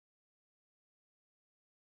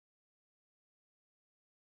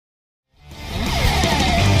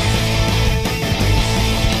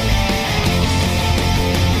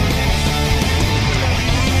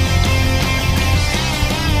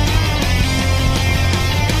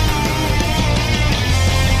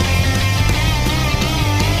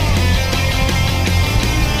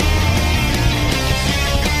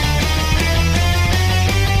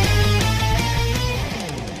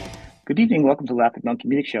welcome to Laugh at Monkey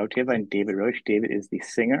Music Show. Today I'm David Roach. David is the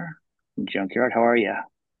singer from Junkyard. How are you?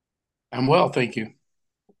 I'm well, thank you.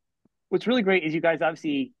 What's really great is you guys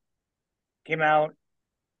obviously came out,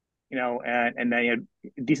 and then you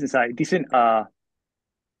had decent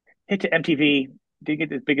hit to MTV, did get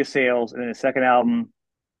the biggest sales, and then the second album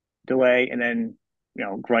delay, and then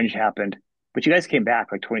grunge happened. But you guys came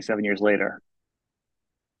back like 27 years later,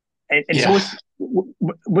 and so Yeah,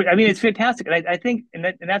 I mean, it's fantastic, and I think, and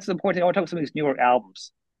that's the important thing. I want to talk about some of these newer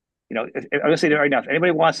albums. I'm gonna say that right now. If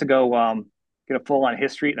anybody wants to go get a full on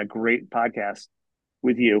history and a great podcast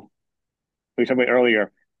with you, we talked about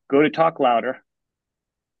earlier, go to Talk Louder.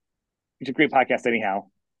 It's a great podcast anyhow,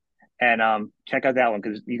 and check out that one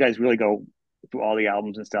because you guys really go through all the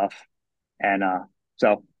albums and stuff. And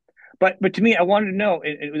so, but to me, I wanted to know.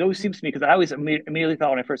 It always seems to me because I always immediately thought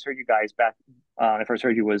when I first heard you guys back, when I first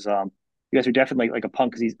heard you was you guys are definitely like a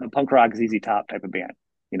punk rock ZZ Top type of band.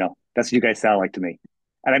 That's what you guys sound like to me.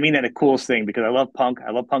 And I mean that the coolest thing because I love punk.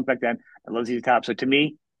 I love punk back then. I love ZZ Top. So to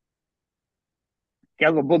me, you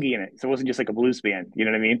got a little boogie in it. So it wasn't just like a blues band. You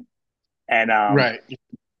know what I mean? And right.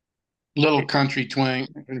 Little it, country twang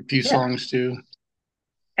and a few yeah. songs too.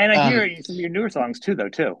 And I hear Um, it in some of your newer songs too, though,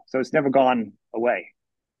 too. So it's never gone away.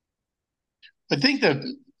 I think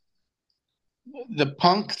the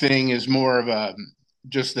punk thing is more of a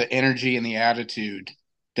just the energy and the attitude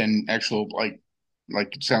than actual like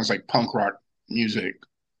it sounds like punk rock music.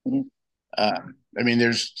 Mhm. Uh, I mean,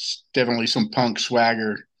 there's definitely some punk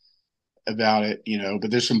swagger about it, but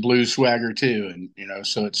there's some blues swagger too, and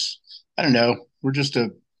so it's I don't know.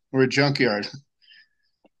 We're a junkyard.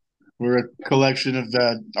 We're a collection of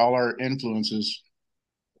all our influences.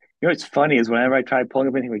 What's funny is whenever I try pulling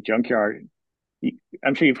up anything like Junkyard,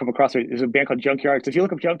 I'm sure you've come across it. There's a band called Junkyard. So if you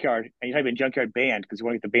look up Junkyard and you type in Junkyard Band because you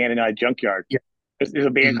want to get the band and not a Junkyard, Yeah. there's a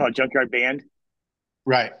band Mhm. called Junkyard Band,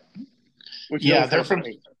 Right. which is Yeah, always they're so from.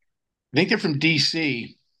 funny. I think they're from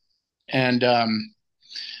DC, and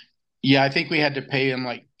yeah, I think we had to pay them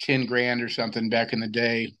like 10 grand or something back in the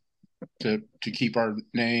day to keep our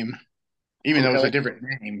name, even though it was a Really?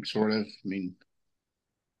 different name, sort of. I mean,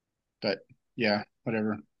 but yeah,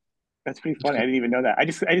 whatever. That's pretty It's funny. I cool. didn't even know that. I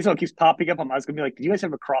just know it keeps popping up. I was gonna be like, did you guys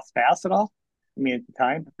ever cross paths at all? I mean, at the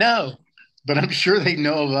time. No, but I'm sure they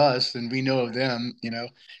know of us and we know of them.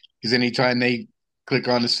 Because anytime they click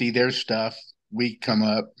on to see their stuff, we come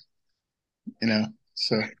up.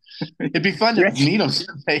 So it'd be fun to You guys, meet them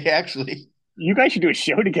someday. Actually, you guys should do a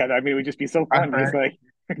show together. I mean, it would just be so all fun. Just right.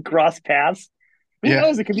 like cross paths. Who Yeah.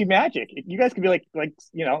 knows? It could be magic. You guys could be like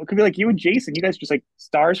it could be like you and Jason. You guys just like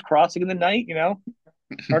stars crossing in the night,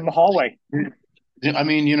 or in the hallway. I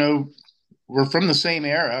mean, we're from the same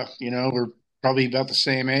era, we're probably about the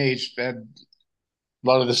same age, had a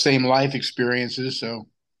lot of the same life experiences, so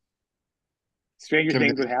Stranger could have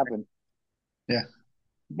things been, would happen. yeah.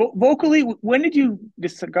 Vocally, when did you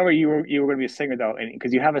discover you were going to be a singer though? And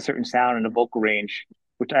because you have a certain sound and a vocal range,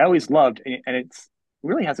 which I always loved, and it's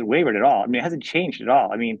really hasn't wavered at all. I mean, it hasn't changed at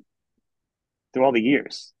all. I mean, through all the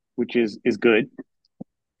years, which is good.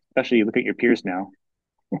 Especially you look at your peers now.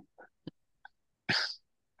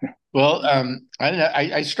 Well, I don't know.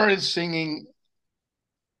 I started singing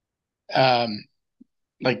um,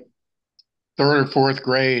 like third or fourth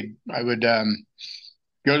grade. I would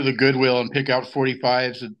go to the Goodwill and pick out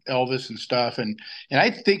 45s of Elvis and stuff, and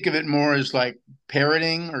I think of it more as like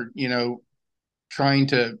parroting or trying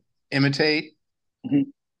to imitate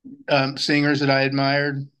Mhm. singers that I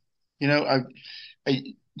admired. I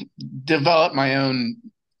developed my own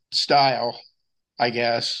style, I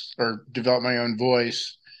guess, or develop my own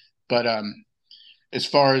voice. But as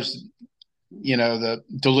far as the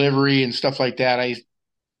delivery and stuff like that, I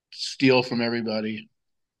steal from everybody,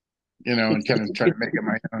 It's and kind it's of try to it's make it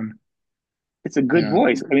my own. it's a You good know,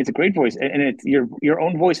 voice. I mean, it's a great voice, and it's your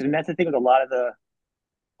own voice, and that's the thing with a lot of the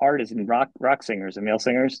artists and rock singers and male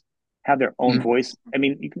singers have their own mm, voice. I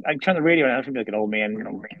mean, I turn the radio and I don't feel like an old man,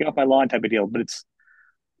 get off my lawn type of deal. But it's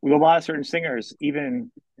with a lot of certain singers,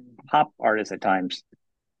 even pop artists at times,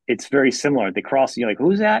 it's very similar. They cross, you're like,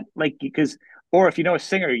 who's that? Like, because, or if you know a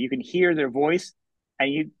singer, you can hear their voice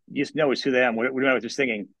and you just know it's who they are, whatever they're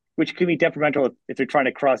singing, which can be detrimental if they're trying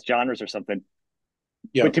to cross genres or something.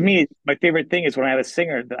 yeah. But to me, my favorite thing is when I have a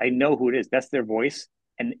singer that I know who it is. That's their voice,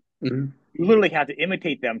 and Mhm. you literally have to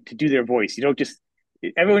imitate them to do their voice. You don't just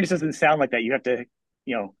everyone just doesn't sound like that. You have to,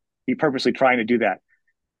 be purposely trying to do that.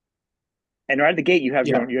 And right at the gate, Yeah.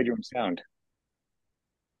 you had your own sound.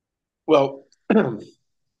 Well,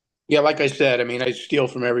 yeah, like I said, I mean, I steal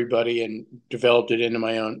from everybody and developed it into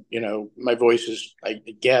my own. My voice is, I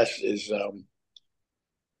guess, is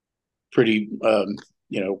pretty.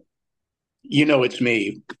 You know, it's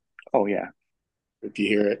me. Oh yeah. if you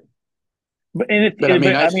hear it. But and But I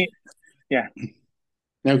mean, but I mean, yeah.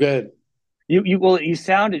 no good. You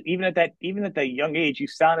sounded even at that young age, you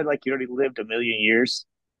sounded like you already lived a million years,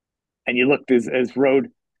 and you looked as road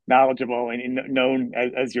knowledgeable and known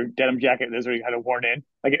as your denim jacket is already kind of worn in.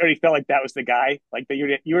 Like it already felt like that was the guy. Like that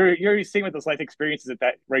you're already seeing with those life experiences at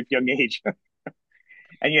that right young age,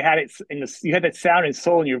 and you had it in you had that sound and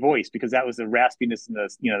soul in your voice because that was the raspiness and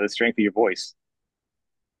the strength of your voice.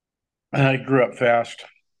 I grew up fast.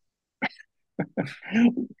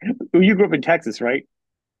 You grew up in Texas, right?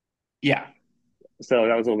 Yeah. So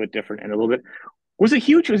that was a little bit different and a little bit. Was it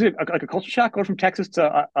huge? Was it like a culture shock going from Texas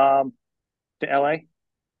to LA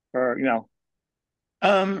or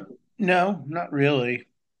No, not really.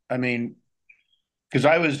 I mean, because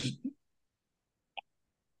I was,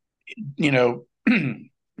 you know,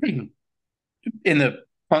 in the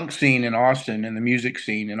punk scene in Austin and the music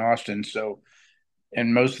scene in Austin. So,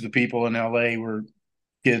 and most of the people in LA were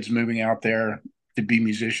kids moving out there to be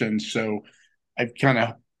musicians. So I kind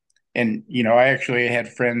of, and, I actually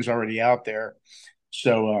had friends already out there.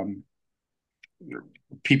 So,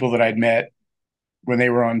 people that I'd met when they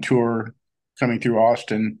were on tour coming through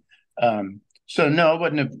Austin. So no,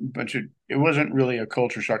 it wasn't really a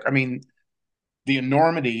culture shock. I mean, the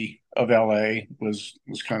enormity of LA was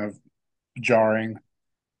kind of jarring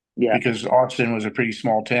yeah. because Austin was a pretty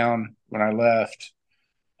small town when I left.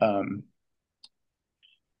 Um,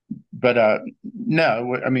 but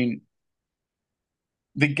no, I mean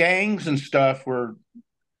the gangs and stuff were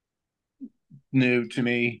new to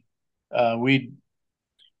me.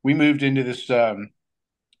 We moved into this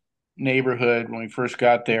neighborhood when we first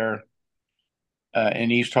got there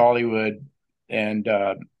in East Hollywood, and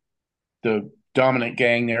the dominant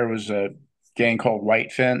gang there was a gang called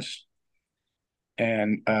White Fence,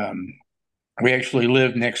 and we actually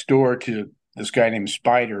lived next door to this guy named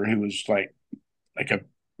Spider, who was like a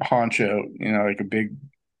honcho, like a big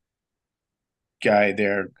guy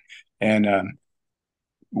there, and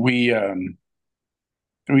we um,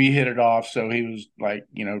 we hit it off. So he was like,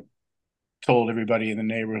 told everybody in the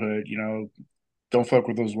neighborhood, don't fuck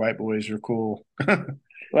with those white boys; they're cool.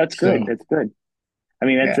 Well, that's good. So That's good. I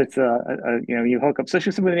mean, yeah, it's you hook up,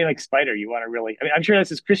 especially somebody name like Spider. You want to really. I mean, I'm sure that's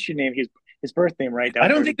his Christian name, his birth name, right? I That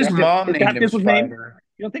don't or think his mom his named him baptismal name. Spider.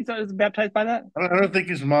 You don't think so? Is baptized by that? I don't think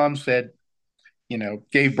his mom said,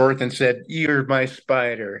 gave birth and said, "You're my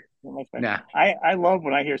spider." Nah, I love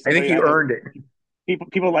when I hear I think somebody he that has earned it.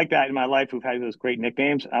 people like that in my life who've had those great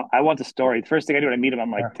nicknames. I want the story. The first thing I do when I meet him,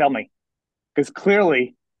 I'm like, Yeah. tell me, because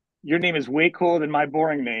clearly your name is way cooler than my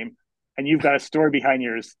boring name, and you've got a story behind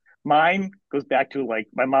yours. Mine goes back to like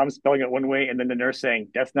my mom spelling it one way, and then the nurse saying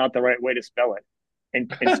that's not the right way to spell it,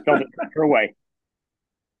 and spelled it her way.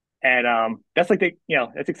 And that's like that's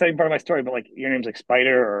the exciting part of my story. But like your name's like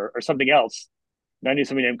Spider or something else. And I knew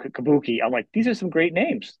somebody named Kabuki. I'm like, these are some great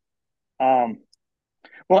names. Um,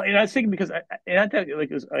 well, and I was thinking because and I thought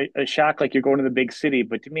like it was a shock, like you're going to the big city.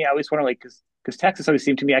 But to me, I always wonder like because Texas always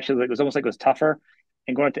seemed to me actually like it was almost like it was tougher.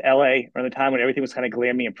 And going to LA around the time when everything was kind of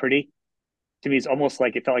glammy and pretty, to me, it's almost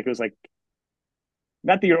like it felt like it was like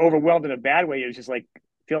not that you're overwhelmed in a bad way. It was just like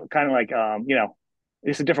feel kind of like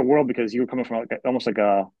it's a different world because you were coming from like almost like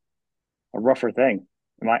a rougher thing.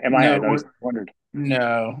 Am I No, always wondered.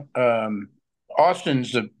 no.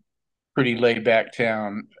 Austin's a pretty laid back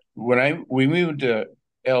town. When we moved to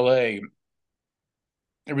LA,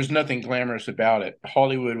 there was nothing glamorous about it.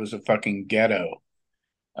 Hollywood was a fucking ghetto.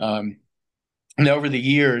 Um, and over the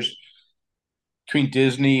years, between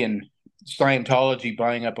Disney and Scientology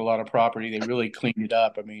buying up a lot of property, they really cleaned it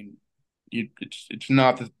up. I mean, it's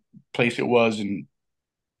not the place it was in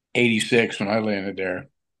 '86 when I landed there.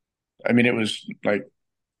 I mean, it was like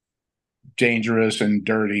dangerous and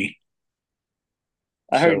dirty.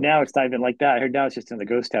 I heard So now it's not even like that. I heard now it's just in the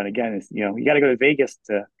ghost town again. It's you got to go to Vegas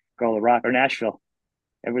to go to the Rock or Nashville.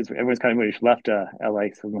 Everyone's kind of moved left LA.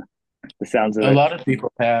 So the sounds of a it, lot of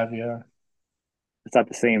people have, yeah. it's not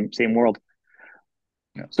the same world.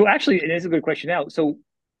 Yeah. So actually, it is a good question now. So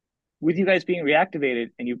with you guys being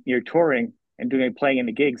reactivated and you're touring and doing playing in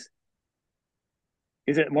the gigs,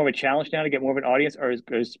 is it more of a challenge now to get more of an audience, or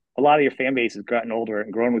is a lot of your fan base has gotten older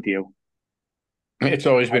and grown with you It's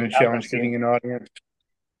always been a out in the challenge scene? getting an audience.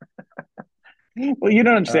 Well, you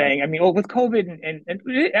know what I'm Uh, saying. I mean, well, with COVID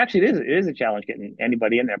and actually it is a challenge getting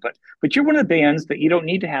anybody in there. But you're one of the bands that you don't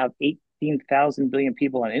need to have 18,000 billion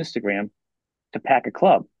people on Instagram to pack a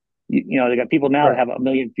club. They got people now that right. have a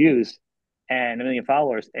million views and a million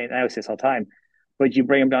followers, and I always say this all the time. But you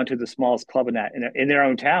bring them down to the smallest club in their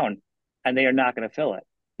own town, and they are not going to fill it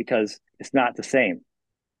because it's not the same.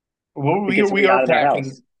 Well, It gets we somebody are out of their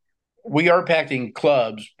house. packing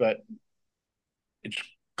clubs, but it's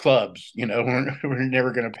clubs. We're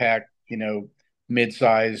never going to pack,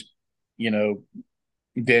 mid-sized, you know,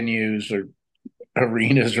 venues or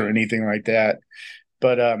arenas or anything like that.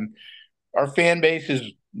 But our fan base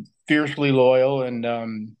is fiercely loyal,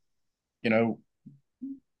 and you know,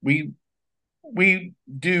 we we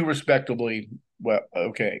do respectably well.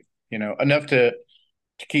 Okay, enough to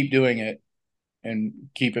keep doing it and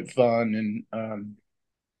keep it fun, and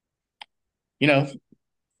you know,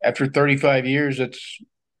 after 35 years, it's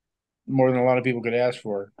more than a lot of people could ask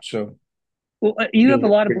for. So Well, you have a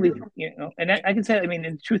feel lot of pretty belief, good. and I can say, I mean,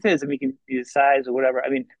 and the truth is, I mean, you can do size or whatever. I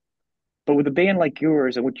mean, but with a band like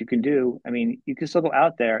yours and what you can do, I mean, you can still go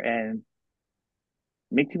out there and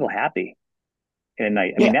make people happy in a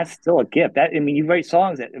night. I mean, Yeah. that's still a gift. That I mean, you write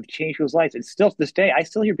songs that have changed people's lives. And still to this day, I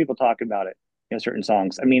still hear people talking about it, certain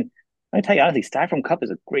songs. I mean, I tell you honestly, Styrofoam Cup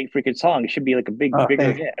is a great freaking song. It should be like a Oh, bigger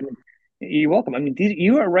hey. hit. I mean, you're welcome. I mean,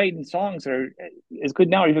 you are writing songs that are as good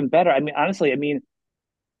now or even better. I mean, honestly, I mean,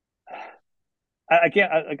 I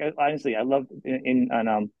can't. Honestly, I love in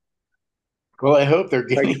on Well, I hope they're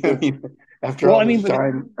Craig's getting. I group. mean, after Well, all I mean, this but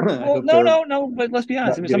time, I well, hope they're no. But let's be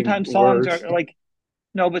honest. I not mean, getting sometimes songs are worse. like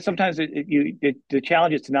no, but sometimes the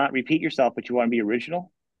challenge is to not repeat yourself, but you want to be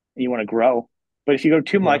original and you want to grow. But if you go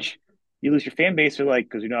too Yeah. much, you lose your fan base. Or like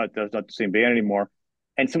because it's not the same band anymore.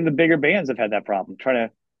 And some of the bigger bands have had that problem trying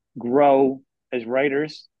to grow as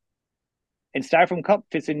writers. And Styrofoam Cup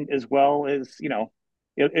fits in as well as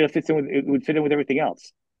it fits in with it would fit in with everything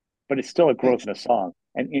else. But it's still a growth Thanks. in a song.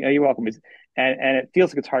 And you're welcome. And it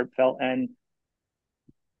feels like it's heartfelt. And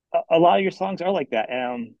a lot of your songs are like that.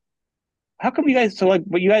 How come you guys? So like,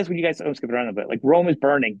 what you guys when you guys skip around a bit, like Rome is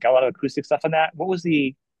Burning, got a lot of acoustic stuff on that. What was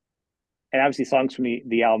the and obviously songs from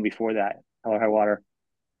the album before that, Hell or High Water.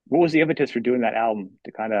 What was the impetus for doing that album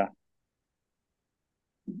to kind of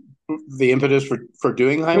The impetus for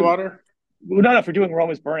doing high well, water. no, for doing Rome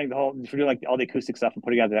is Burning, the whole for doing like all the acoustic stuff and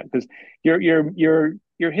putting out that because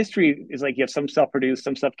your history is like you have some stuff produced,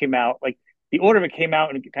 some stuff came out, like the order of it came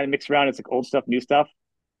out and kind of mixed around. It's like old stuff, new stuff,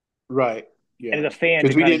 Right. and Yeah. as a fan to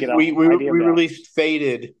Because we kind of did get a we idea of that. released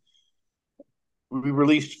Faded. We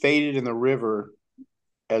released Faded in the River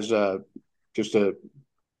as a just a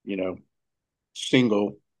you know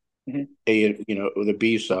single, Mhm. with a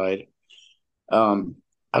B side. Um,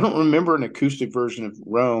 I don't remember an acoustic version of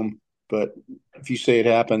Rome, but if you say it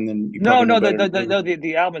happened, then you No, probably know no, better than me.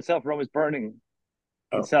 the album itself, Rome is Burning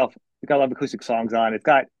Oh, itself, it's got a lot of acoustic songs on. It's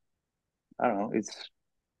got I don't know, it's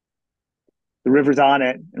the river's on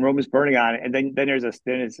it and Rome is Burning on it, and then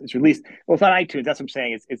it's released. Well, it's on iTunes. That's what I'm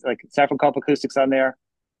saying. It's like Saffron Cup acoustics on there.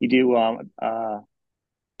 You do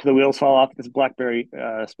to the wheels fall off. This Blackberry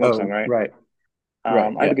Smoke song, oh, right? right,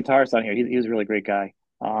 right, I have yeah, a guitarist on here. He was a really great guy.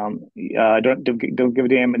 Don't give a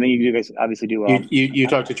damn. And then you guys obviously do you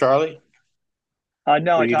talked to Charlie,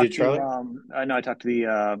 no, or I you did talked to Charlie? no, I talked to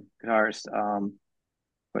the guitarist.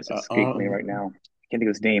 What's it Uh, escaping me right um, now? I can't think of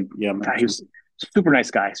his name. yeah, God, he was super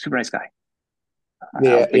nice guy. Super nice guy. I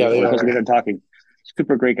yeah, was yeah, thinking they we're supposed to are. be done talking.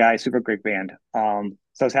 Super great guy, super great band. So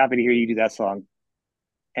I was happy to hear you do that song.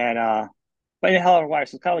 And but in Hell or Wire,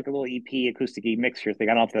 so it's kind of like a little EP acoustic mixture thing.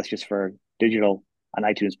 I don't know if that's just for digital on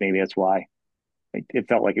iTunes, maybe that's why. It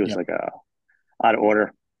felt like it was Yeah, like a out of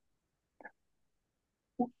order.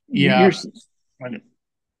 You're yeah.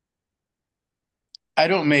 I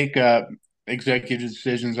don't make executive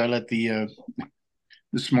decisions. I let the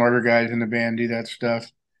smarter guys in the band do that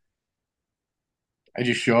stuff. I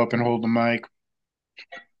just show up and hold the mic.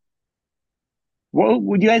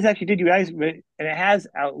 what you guys actually did, you guys and it has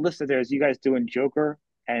out listed there as you guys doing Joker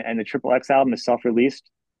and the Triple X album is self-released.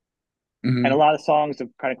 And a Hmm. lot of songs have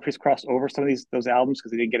kind of crisscrossed over some of those albums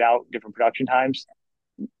because they didn't get out different production times.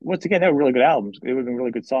 Once again, they were really good albums. They would have been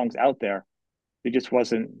really good songs out there. It just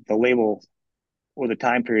wasn't the label or the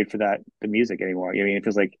time period for the music anymore. I mean, it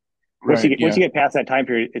feels like Right. once Yeah. you get past that time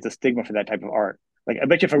period, it's a stigma for that type of art. Like I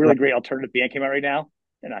bet you if a really Right. great alternative band came out right now,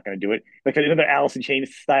 they're not going to do it. Like another Alice in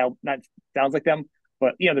Chains style, not sounds like them,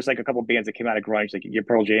 but there's like a couple of bands that came out of grunge, like your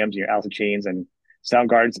Pearl Jams, your Alice in Chains, and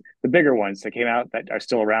Soundgarden's, the bigger ones that came out that are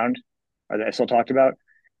still around or that I still talked about.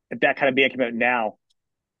 If that kind of band came out now,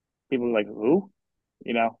 people are like, "Who?"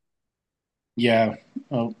 You know? Yeah.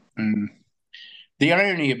 Oh, the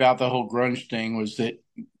irony about the whole grunge thing was that,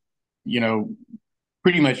 you know,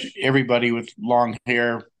 pretty much everybody with long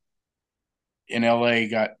hair in LA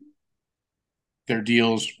got their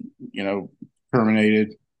deals, you know,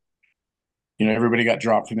 terminated. Everybody got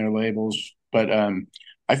dropped from their labels. But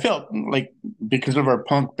I felt like because of our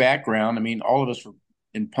punk background, I mean, all of us were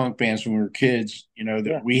in punk bands when we were kids, that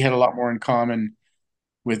Yeah. we had a lot more in common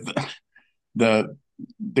with the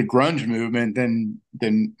the grunge movement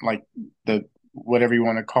than like the whatever you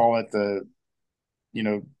want to call it, the, you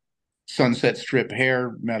know, Sunset Strip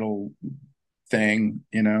hair metal thing,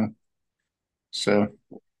 So,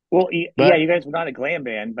 Well, yeah, but you guys were not a glam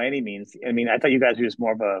band by any means. I mean, I thought you guys were just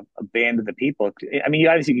more of a band of the people. I mean, you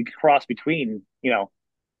obviously could cross between,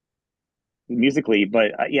 musically,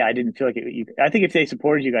 but yeah, I didn't feel like I think if they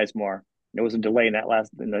supported you guys more, there was a delay in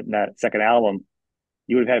that second album,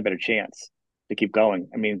 you would have had a better chance to keep going.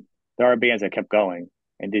 I mean, there are bands that kept going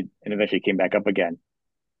and eventually came back up again,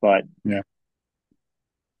 but yeah,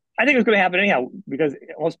 I think it was going to happen anyhow because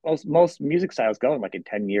most music styles go in like in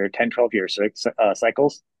 10, 12 year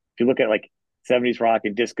cycles. If you look at like 70s rock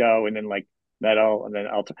and disco and then like metal and then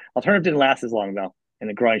alternative didn't last as long though. And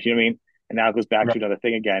the grunge, you know what I mean? And now it goes back to right, another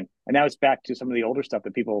thing again. And now it's back to some of the older stuff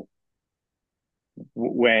that people,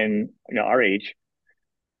 when, our age,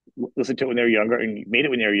 listen to it when they were younger and made it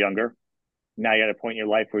when they were younger. Now you're at a point in your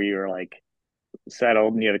life where you're like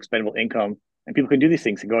settled and you have expendable income and people can do these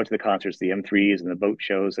things and go to the concerts, the M3s and the boat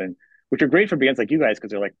shows, and which are great for bands like you guys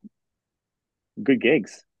because they're like good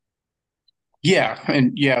gigs. yeah,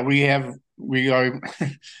 and yeah, we are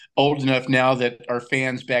old enough now that our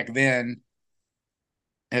fans back then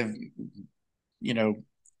have, you know,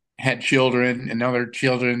 had children, and now their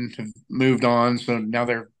children have moved on, so now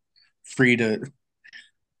they're free to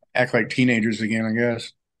act like teenagers again, I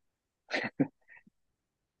guess.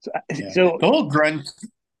 So, Yeah, so the whole grunge.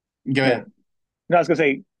 Go yeah, ahead. no, I was gonna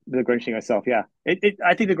say the Grinch thing myself. Yeah, I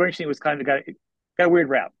think the Grinch thing was kind of got a weird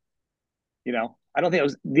rap. I don't think it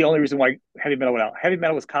was the only reason why heavy metal went out. Heavy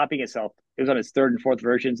metal was copying itself. It was on its third and fourth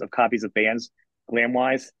versions of copies of bands, glam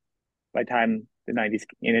wise, by the time the '90s.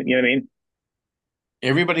 You know what I mean?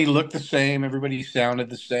 Everybody looked the same. Everybody sounded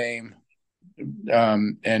the same,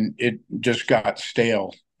 and it just got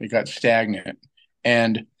stale. It got stagnant,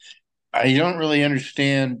 and I don't really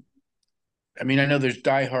understand. I mean, I know there's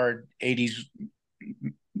diehard '80s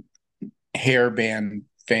hair band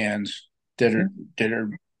fans that are Mm-hmm. that are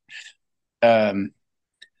um,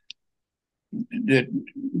 that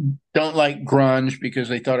don't like grunge because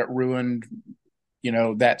they thought it ruined,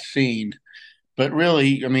 that scene. But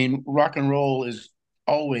really, I mean, rock and roll is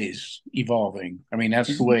always evolving. I mean,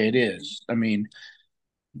 that's the Mm-hmm. way it is. I mean,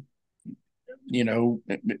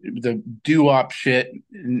 the doo-wop shit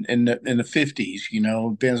in the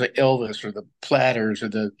 50s, bands like Elvis or the Platters or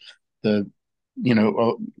the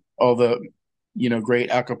all the great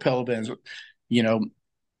a cappella bands, you know,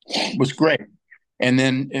 was great. And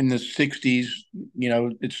then in the 60s,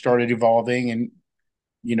 it started evolving, and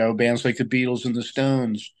bands like the Beatles and the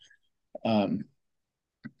Stones um,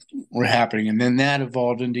 were happening. And then that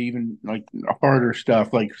evolved into even like harder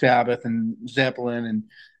stuff like Sabbath and Zeppelin and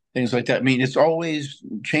things like that. I mean, it's always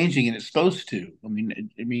changing, and it's supposed to. I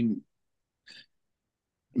mean,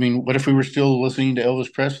 what if we were still listening to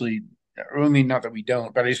Elvis Presley? I mean, not that we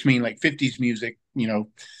don't, but I just mean like 50s music,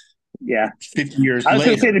 Yeah, 50 years I was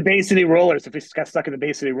going to say later. the Bay City Rollers. If we got stuck in the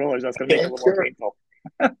Bay City Rollers, that's going to make it Yeah, a little more sure. painful.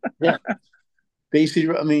 Yeah.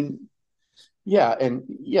 Basically, I mean, yeah. And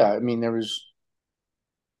yeah, I mean, there was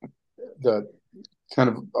the kind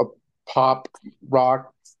of a pop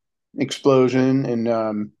rock explosion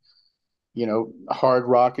and, hard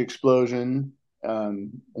rock explosion.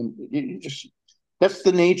 And it just, that's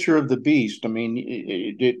the nature of the beast. I mean,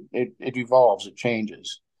 it evolves, it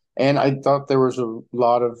changes. And I thought there was a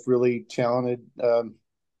lot of really talented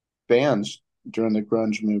bands during the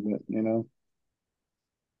grunge movement.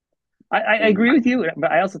 I And agree with you,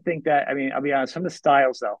 but I also think that I mean I'll be honest. Some of the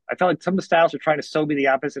styles, though, I felt like some of the styles are trying to so be the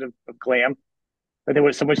opposite of glam, but they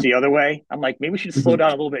went so much the other way. I'm like, maybe we should slow Mhm. down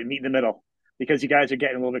a little bit and meet in the middle because you guys are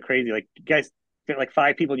getting a little bit crazy. Like you guys fit like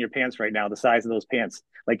five people in your pants right now, the size of those pants.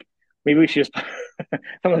 Like maybe we should just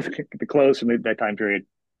some of the clothes from that time period,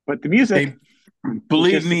 but the music They was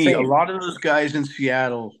believe just the me, a same, lot of those guys in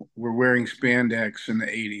Seattle were wearing spandex in the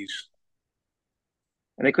 80s.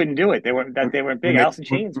 and they couldn't do it. They weren't big. when they Alice in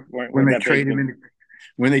Chains weren't when weren't they that big traded when in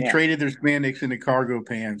when they yeah. traded their spandex into cargo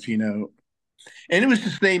pants. And it was the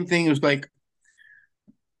same thing. It was like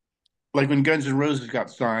when Guns N' Roses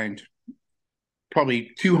got signed,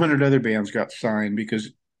 probably 200 other bands got signed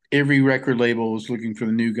because every record label was looking for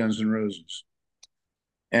the new Guns N' Roses.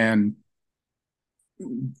 And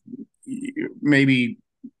maybe,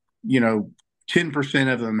 you know,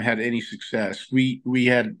 10% of them had any success. We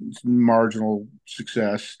had marginal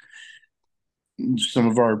success. Some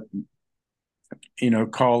of our,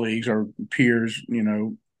 colleagues, our peers,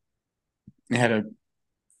 had a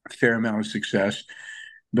fair amount of success.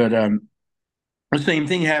 But the same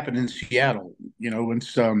thing happened in Seattle.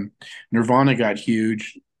 Once Nirvana got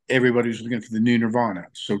huge, everybody was looking for the new Nirvana.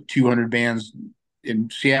 So 200 bands in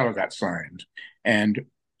Seattle got signed, and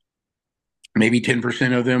maybe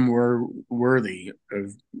 10% of them were worthy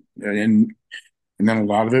of, and and then a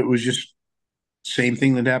lot of it was just same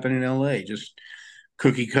thing that happened in LA, just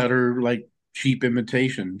cookie cutter, like cheap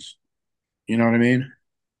imitations. You know what I mean?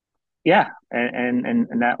 Yeah, and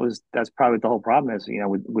that's probably the whole problem is,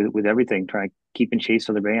 with everything, trying to keep in chase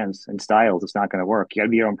other bands and styles. It's not going to work. You got to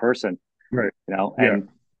be your own person, Right. you know. Yeah.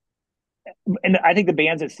 And I think the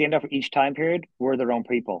bands that stand up for each time period were their own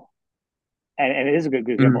people, and it is a good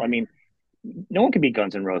example. I Mhm. mean, no one can be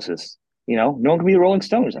Guns N' Roses, no one can be the Rolling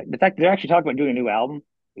Stones. Like, the fact that they're actually talking about doing a new album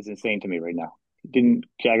is insane to me right now. Didn't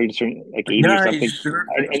Jagger just turn like 80 or Yeah, something? I saw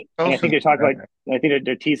And I think they're something talking about about. that. I think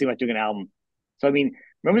they're teasing about doing an album. So I mean,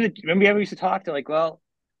 remember we ever used to talk to like, well,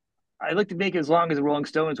 I'd like to make it as long as the Rolling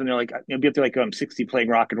Stones when they're like, be up to like 60 playing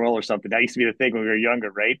rock and roll or something. That used to be the thing when we were younger,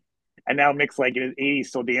 right? And now Mick's like in his 80s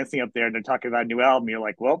still dancing up there and they're talking about a new album. You're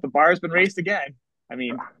like, well, the bar's been raised again. I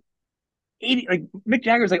mean, 80, like Mick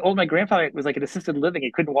Jagger's like old. My grandfather was like an assisted living.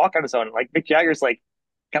 He couldn't walk on his own. Like Mick Jagger's like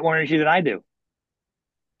got more energy than I do.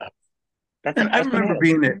 That's And I that's remember bananas.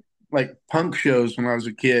 being at like punk shows when I was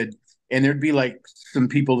a kid, and there'd be like some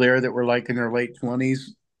people there that were like in their late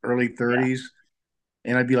 20s, early Yeah. 30s,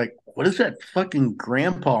 and I'd be like, "What is that fucking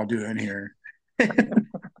grandpa doing here?"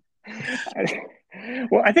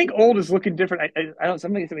 Well, I think old is looking different. I don't.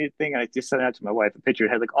 Somebody sent me a thing. I just sent it out to my wife. A picture. It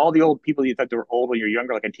had like all the old people you thought they were old when you're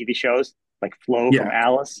younger, like on TV shows, like Flo from Yeah,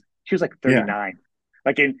 Alice. She was like yeah, 39.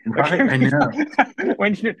 Like in like right. I know.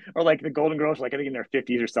 when or like the Golden Girls, like I think in their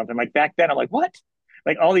 50s or something. Like back then, I'm like, what?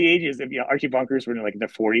 Like all the ages of Archie Bunkers were in like in their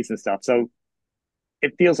 40s and stuff. So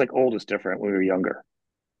it feels like old is different when we were younger.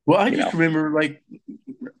 Well, I You just know. remember like,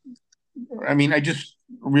 I mean, I just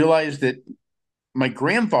realized that my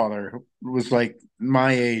grandfather was like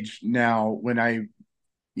my age now when I,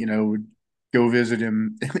 would go visit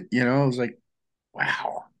him. I was like,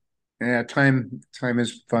 wow. Yeah, time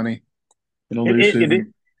is funny and It, it, elusive. it,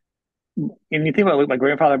 and you think about like my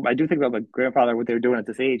grandfather. I do think about my grandfather, what they were doing at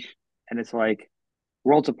this age, and it's like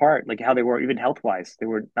worlds apart, like how they were even health wise. They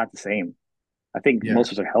were not the same. I think Yeah.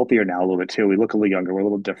 most of us are healthier now a little bit too. We look a little younger. We're a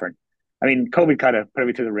little different. I mean, COVID kind of put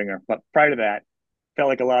me through the ringer, but prior to that, felt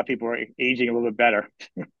like a lot of people were aging a little bit better,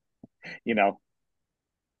 you know,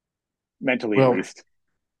 mentally at Well, least.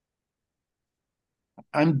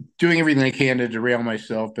 I'm doing everything I can to derail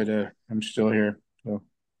myself, but I'm still here. So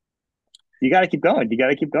You got to keep going. You got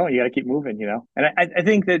to keep going. You got to keep moving. And I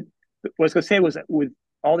think that what I was going to say was that with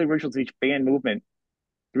all the originals of each band movement,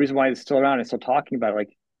 the reason why it's still around and still talking about it,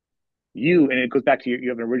 like and it goes back to you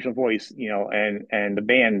have an original voice, and the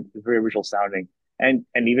band is very original sounding. And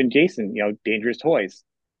even Jason, Dangerous Toys,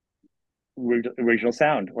 original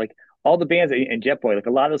sound. Like all the bands and Jet Boy, like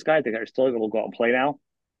a lot of those guys that are still able to go out and play now,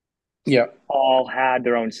 yeah, all had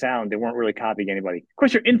their own sound. They weren't really copying anybody. Of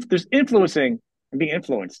course, there's influencing and being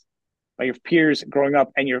influenced by your peers growing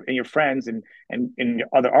up and your friends and your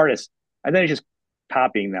other artists, and then it's just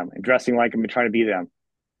copying them and dressing like them and trying to be them.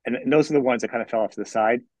 And those are the ones that kind of fell off to the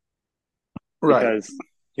side right. because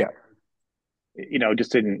Yeah.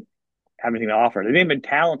 just didn't have anything to offer. They may have been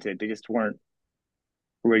talented, they just weren't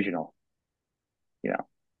original. You know,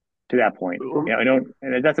 to that point. I don't,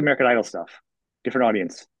 and that's American Idol stuff. Different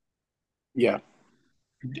audience. Yeah.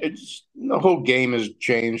 It's the whole game has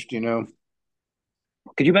changed.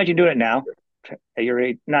 Could you imagine doing it now at your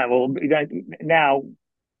age? Not well. Now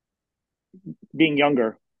being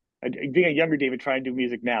younger, being a younger David trying to do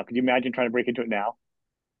music now. Could you imagine trying to break into it now?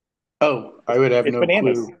 Oh, I It's would have it's no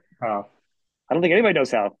bananas. clue how. I don't think anybody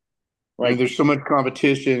knows how. I mean, Like there's so much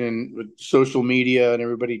competition and with social media and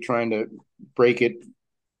everybody trying to break it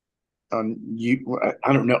on you.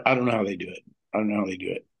 I don't know. I don't know how they do it. I don't know how they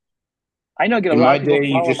do it. I know, I get a In lot my of people day,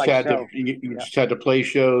 you follow just my had to show. you Yeah, just had to play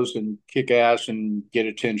shows and kick ass and get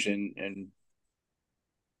attention and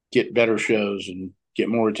get better shows and get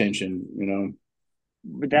more attention.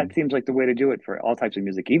 but that seems like the way to do it for all types of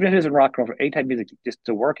music, even if it isn't rock and roll. For any type of music, just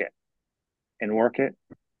to work it and work it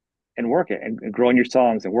and work it and grow on your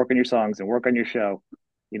songs and work on your songs and work on your show,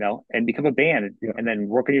 and become a band Yeah. and then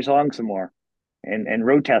work on your songs some more and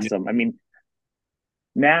road test Yeah. them. I mean,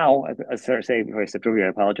 now I say before I stepped over you, I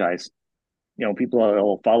apologize. People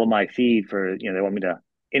will follow my feed for they want me to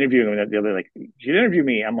interview them. And they're like, "You should interview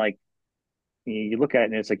me." I'm like, you look at it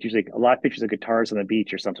and it's like usually a lot of pictures of guitars on the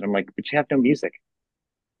beach or something. I'm like, but you have no music.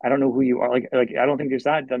 I don't know who you are. Like I don't think there's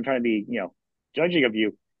not. I'm trying to be judging of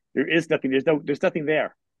you. There is nothing. There's nothing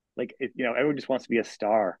there. Like everyone just wants to be a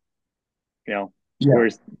star. You know, Yeah.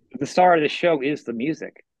 whereas the star of the show is the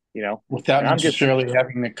music. Without And I'm just necessarily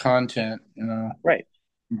having the content. right.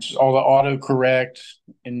 It's all the autocorrect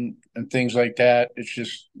and things like that. It's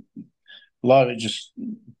just love. It just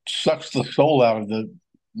sucks the soul out of the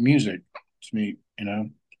music. helps me, you know.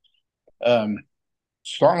 Um,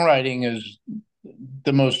 Songwriting is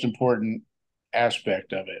the most important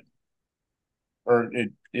aspect of it, or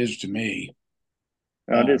it is to me.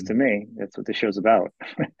 It is to Um, me. That's what the show's about.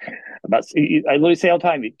 About I literally say all the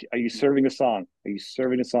time, are you serving a song? Are you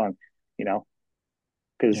serving a song? You know,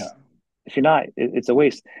 yeah. because if you're not, it's a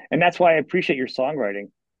waste. And that's why I appreciate your songwriting.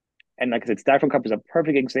 And like I said, Styrofoam Cup is a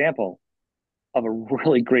perfect example of a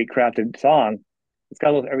really great crafted song. It's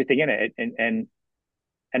got a little everything in it, and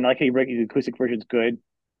like how you break the acoustic version's good.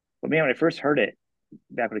 But man, when I first heard it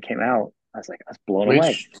back when it came out, I was blown away.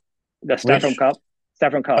 Which The Styrofoam which Cup,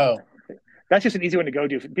 Styrofoam Cup. oh That's just an easy one to go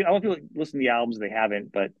to. I want people to listen to the albums if they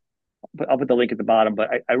haven't, but I'll put the link at the bottom. But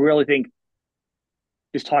I really think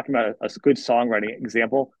just talking about a good songwriting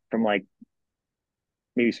example from like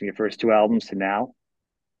maybe from your first two albums to now.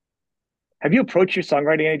 Have you approached your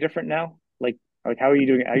songwriting any different now? Like how are you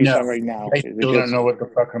doing? How are you no, songwriting now? I Is it still don't just know what the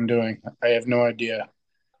fuck I'm doing. I have no idea.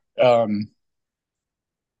 Um,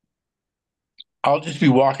 I'll just be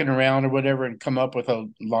walking around or whatever and come up with a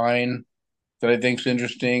line that I think's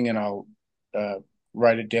interesting, and I'll uh,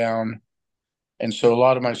 write it down. And so a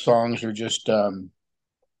lot of my songs are just a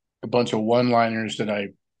bunch of one-liners that I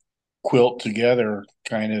quilt together,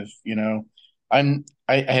 kind of, you know. I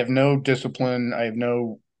have no discipline. I have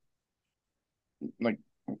no like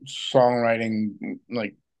songwriting.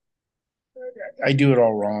 Like I do it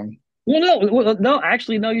all wrong. no,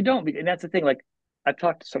 actually, no, you don't. And that's the thing. Like I've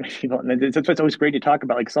talked to so many people, and it's always great to talk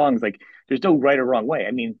about like songs. Like there's no right or wrong way.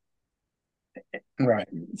 I mean, Right.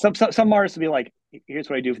 some artists will be like, "Here's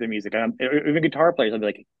what I do for their music." And even guitar players will be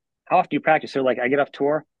like, "How often do you practice?" So like, I get off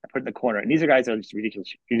tour, I put it in the corner, and these are guys that are just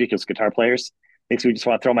ridiculous guitar players. Makes me just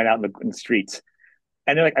want to throw mine out in the streets.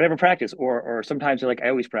 And they're like, "I never practice," or sometimes they're like, "I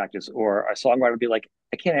always practice." Or a songwriter would be like,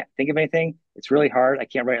 "I can't think of anything. It's really hard. I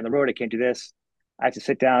can't write on the road. I can't do this. I have to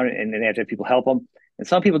sit down and then they have to have people help them." And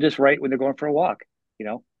some people just write when they're going for a walk. You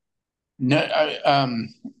know, No,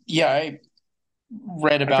 yeah, I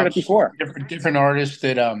read I've heard about it before. different artists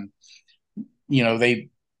that they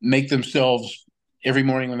make themselves every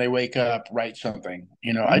morning when they wake up write something.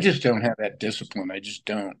 I Mhm. just don't have that discipline. I just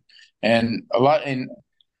don't. And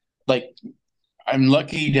like I'm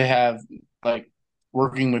lucky to have like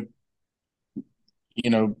working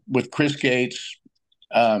with Chris Gates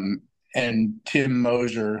um and Tim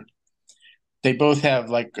Moser. They both have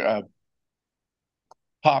like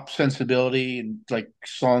pop sensibility and like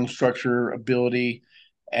song structure ability,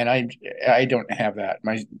 and I don't have that.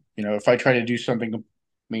 If I try to do something, I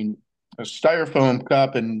mean, a Styrofoam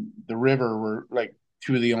Cup and The River were like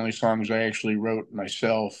two of the only songs I actually wrote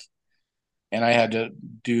myself, and I had to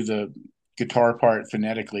do the guitar part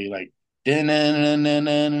phonetically, like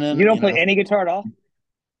You don't you play know. any guitar at all.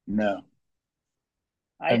 No,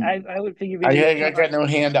 I I'm I, I would figure you'd be able to I come up. got no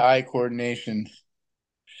hand-eye coordination,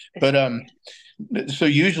 It's, but so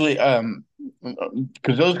usually,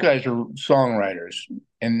 because those guys are songwriters,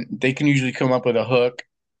 and they can usually come up with a hook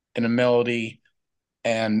and a melody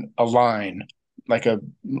and a line, like a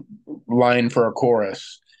line for a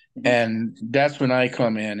chorus. Mhm. And that's when I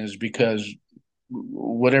come in, is because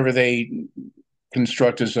whatever they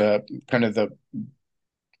construct as a kind of the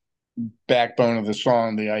backbone of the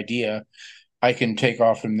song, the idea, I can take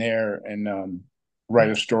off from there and write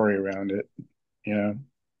a story around it. You know.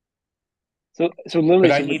 So literally,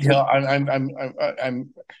 But I need help.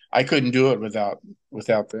 I couldn't do it without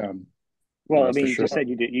them, well, I mean, you for just sure. said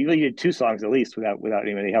you did two songs at least without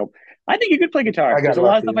anybody help. I think you could play guitar. I There's got a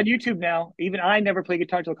lot of stuff lucky. on YouTube now. Even I never played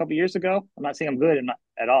guitar until a couple of years ago. I'm not saying I'm good, I'm not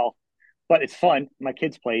at all, but it's fun. My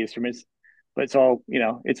kids play instruments, but it's all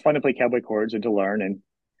it's fun to play cowboy chords and to learn. And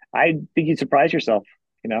I think you'd surprise yourself,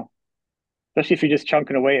 you know, especially if you're just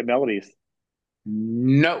chunking away at melodies.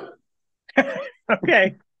 No,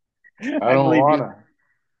 Okay, I I don't believe you. wanna.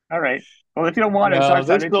 All right. Well, if you don't want to, No, it's not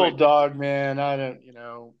this into little it. dog, man. I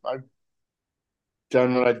don't. I've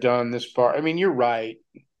done what I've done this far. I mean, you're right,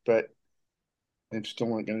 but I'm still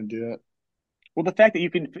not gonna do it. Well, the fact that you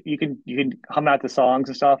can hum out the songs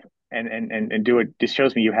and stuff and do it just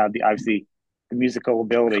shows me you have the obviously the musical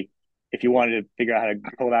ability. If you wanted to figure out how to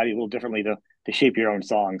pull it out a little differently to shape your own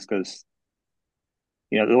songs, because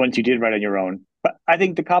the ones you did write on your own. But I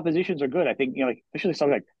think the compositions are good. I think like especially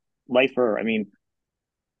something like Lifer. I mean,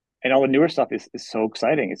 and all the newer stuff is so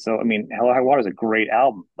exciting. It's so I mean, Hello High Water is a great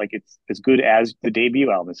album. Like it's as good as the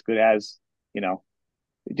debut album. It's good as you know,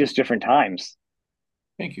 just different times.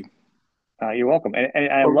 Thank you. You're welcome,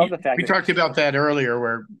 and I Well, love the fact we that talked about that earlier,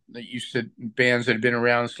 where you said bands that have been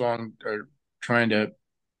around so long are trying to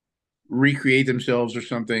recreate themselves or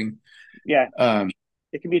something. yeah, Um,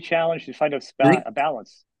 it can be a challenge to find I think a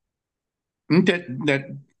balance.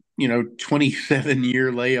 that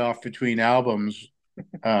 27-year layoff between albums,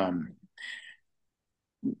 um,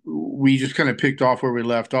 we just kind of picked up where we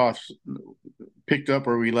left off.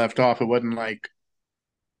 It wasn't like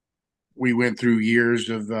we went through years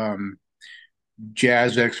of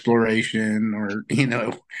jazz exploration or,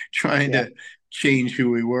 trying Yeah. to change who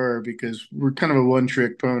we were because we're kind of a one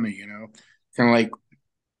trick pony, kind of like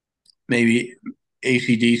maybe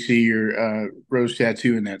AC/DC or Rose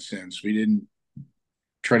Tattoo in that sense. We didn't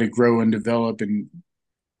try to grow and develop and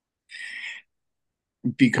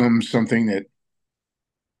become something that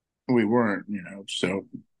we weren't, so,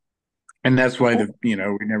 and that's why Well, we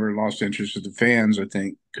never lost interest of the fans, I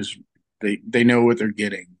think, because they know what they're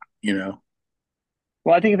getting.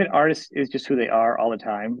 well, I think if an artist is just who they are all the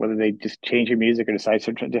time, whether they just change their music or decide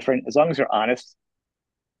something different, as long as they're honest,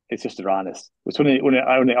 it's just they're honest. It's when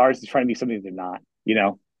the artist is trying to be something they're not,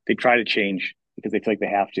 they try to change because they feel like they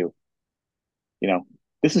have to, you know.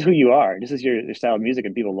 This is who you are. This is your style of music,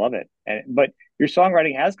 and people love it. And but your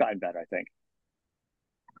songwriting has gotten better, I think.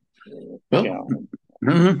 You Well, know,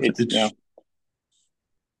 it's it's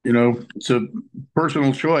it's a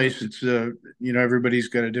personal choice. It's everybody's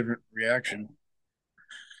got a different reaction.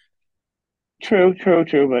 true, true,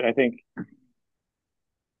 true. But I think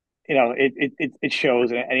it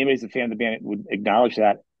shows, and anybody who's a fan of the band would acknowledge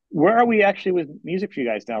that. Where are we actually with music for you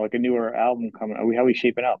guys now? Like a newer album coming? How are we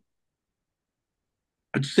shaping up?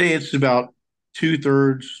 I'd say it's about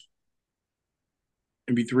 2/3,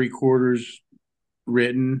 maybe 3/4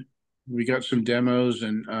 written. We got some demos,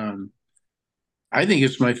 and I think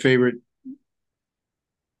it's my favorite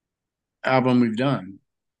album we've done.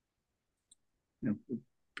 If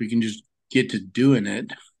we can just get to doing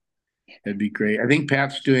it, that'd be great. I think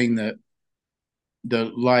Pat's doing the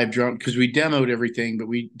live drum because we demoed everything, but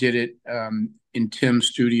we did it in Tim's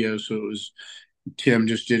studio, so it was Tim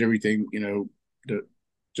just did everything. The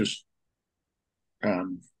just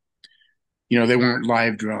um, they weren't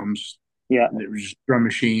live drums. Yeah, It was just drum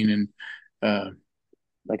machine and uh,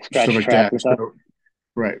 like stuff scratch like tracks that. and stuff. So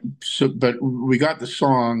right. So, but we got the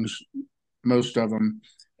songs, most of them,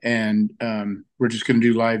 and we're just going to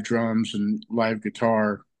do live drums and live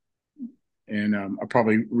guitar, and I'll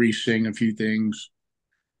probably re-sing a few things.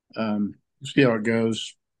 See how it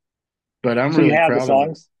goes. But I'm So you really have the proud of it.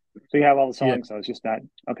 songs. So you have all the Yeah, songs. So it's just not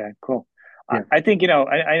okay. Cool. yeah. I think and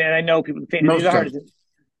I know people. These are Most of hard them. to.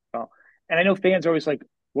 Oh, and I know fans are always like,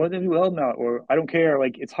 "What if we will now?" Or "I don't care."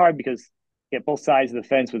 Like it's hard because you get both sides of the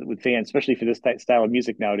fence with fans, especially for this style of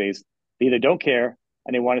music nowadays. They either don't care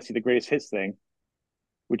and they want to see the greatest hits thing,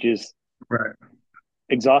 which is Right.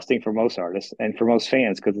 exhausting for most artists and for most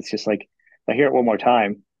fans because it's just like I hear it one more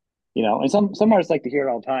time, And some artists like to hear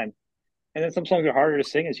it all the time, and then some songs are harder to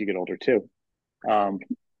sing as you get older too. Um,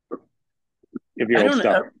 of your I old don't.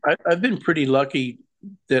 stuff. I've been pretty lucky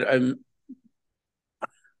that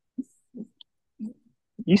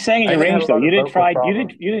You sang in I your haven't had range a though. lot You of didn't vocal try.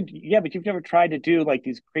 problems. You didn't. Yeah, but you've never tried to do like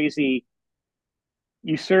these crazy.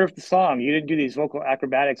 You served the song. You didn't do these vocal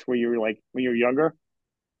acrobatics where you were like when you were younger.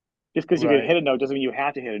 Just because you could Right. hit a note doesn't mean you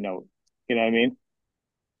have to hit a note. You know what I mean?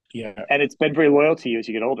 Yeah. And it's been very loyal to you as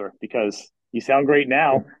you get older because you sound great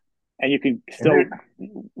now, and you can And still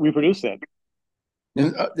reproduce it.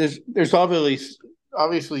 there's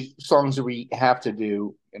obviously songs that we have to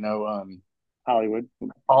do. Hollywood,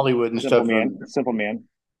 Hollywood and Simple stuff. Man, Simple Man.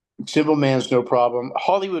 Simple Man's no problem.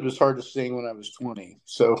 Hollywood was hard to sing when I was 20,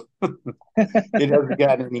 so it hasn't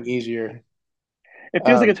gotten any easier. It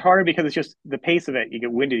feels like Um, it's harder because it's just the pace of it. You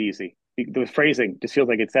get winded easy. The phrasing just feels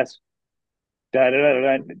like it's da, da,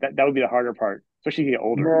 da, da, that would be the harder part, especially as you get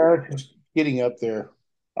older. no, just getting up there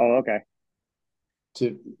Oh, okay.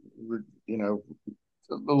 to, you know,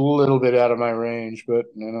 a little bit out of my range, but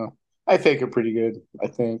I think it pretty good. I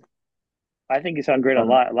think. I think you sound great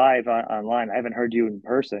on Um, live online. I haven't heard you in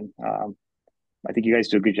person. I think you guys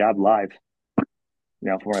do a good job live.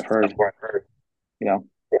 From what I've heard. You know,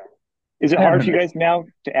 is it hard for you guys now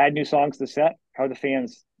to add new songs to the set? How are the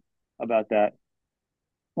fans about that?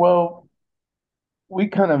 well, we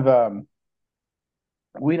kind of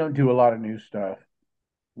we don't do a lot of new stuff.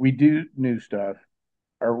 We do new stuff,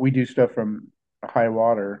 or we do stuff from High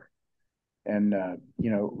Water and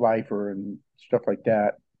Lifer and stuff like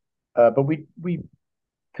that. But we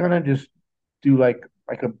kind of just do like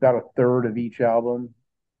about a third of each album,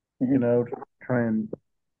 Hmm. to try and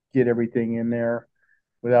get everything in there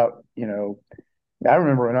without. I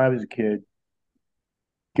remember when I was a kid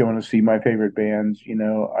going to see my favorite bands.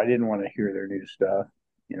 I didn't want to hear their new stuff.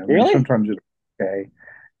 Really? Sometimes it's okay.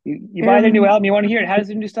 You buy their new And album, you want to hear it. How does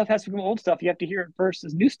the new stuff has to become old stuff? You have to hear it first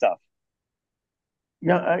as new stuff.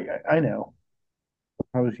 yeah, I know.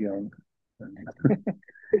 I was young.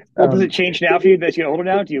 Well, does it Um, change now for you that you're older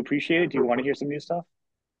now? Do you appreciate it? Do you want to hear some new stuff?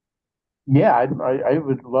 yeah, I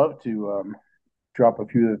would love to drop a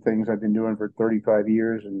few of the things I've been doing for 35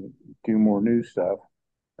 years and do more new stuff.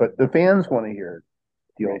 But the fans want to hear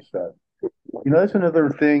the Right. old stuff. You know, that's another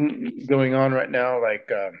thing going on right now, like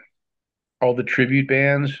all the tribute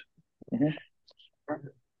bands. Hmm.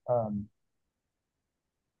 Um,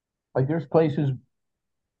 like there's places,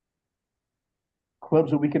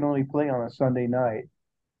 clubs that we can only play on a Sunday night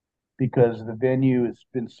because the venue has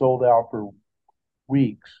been sold out for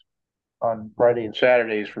weeks on Friday and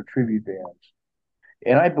Saturdays for tribute bands.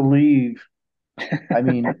 And I believe, I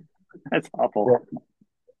mean, That's awful. well,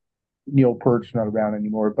 Neil Peart's not around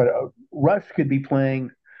anymore, but Rush could be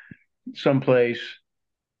playing someplace,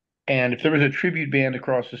 and if there was a tribute band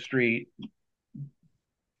across the street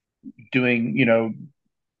doing,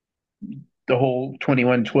 the whole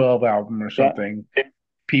 2112 album or Yeah. something,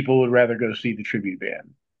 people would rather go see the tribute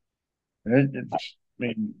band. I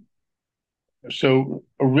mean, so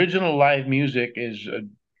original live music is a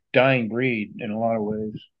dying breed in a lot of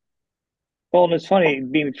ways. Well, and it's funny,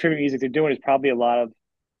 being the tribute music they're doing is probably a lot of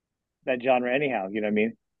that genre anyhow. You know what I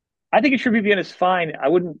mean? I think a tribute band is fine. I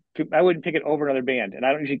wouldn't pick it over another band. And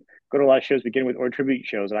I don't usually go to a lot of shows to begin with or tribute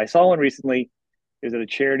shows. And I saw one recently. It was at a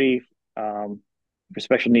charity um, for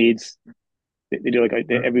special needs. They do like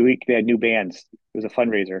every week they had new bands. It was a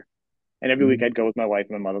fundraiser, and every week Mhm. I'd go with my wife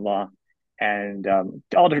and my mother-in-law, and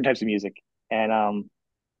all different types of music. And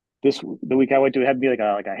this the week I went to it had to be like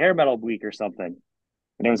a hair metal week or something.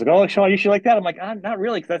 And everyone's like, "Oh, Sean, you should like that." I'm like, "Not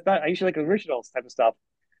really, because that's not. I usually like originals type of stuff."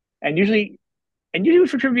 And usually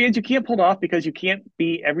for trivia bands, you can't pull it off because you can't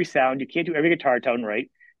be every sound. You can't do every guitar tone right.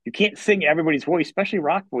 You can't sing everybody's voice, especially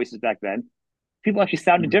rock voices back then. People actually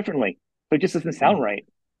sounded differently, so it just doesn't sound right.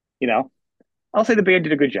 You know, I'll say the band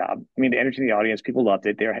did a good job. I mean, the energy in the audience, people loved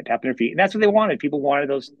it. They were tapping their feet, and that's what they wanted. People wanted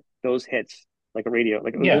those hits, like a radio,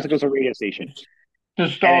 like it was like it Yes, was a radio station,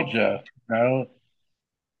 and it, nostalgia. No,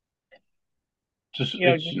 just you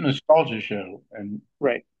it's know, a nostalgia show, and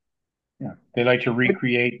right. yeah, they like to But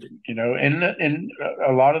recreate. And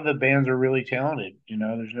a lot of the bands are really talented.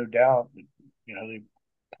 There's no doubt. They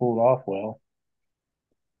pull it off well.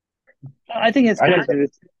 I think it's I good just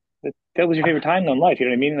because that was your favorite time in life. You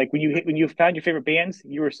know what I mean? Like when you found your favorite bands,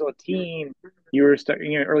 you were still a teen. You were starting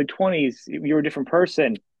in your early 20s. You were a different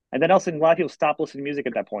person, and then all of a sudden, a lot of people stop listening to music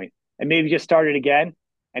at that point, and maybe just started again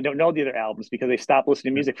and don't know the other albums because they stopped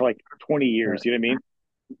listening to music for like 20 years. You know what I mean?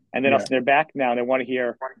 And then all of a yeah, sudden they're back now and they want to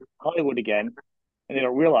hear Hollywood again, and they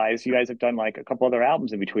don't realize you guys have done like a couple other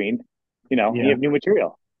albums in between. And you yeah. have new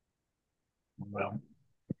material. Well,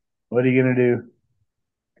 what are you gonna do?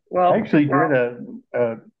 I Well, actually did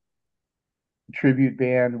a tribute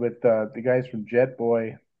band with the guys from Jet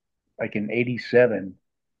Boy, like in '87.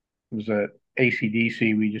 It was a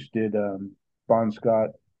AC/DC. We just did Bon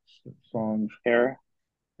Scott songs, here,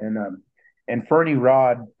 and Fernie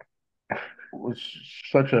Rod was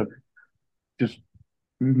such a just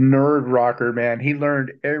nerd rocker, man. He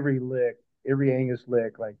learned every lick, every Angus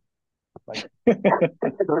lick, like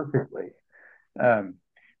perfectly. Um,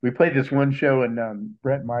 we played this one show, and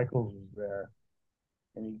Brett Michaels was there,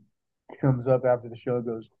 and he comes up after the show and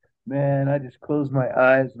goes, "Man, I just closed my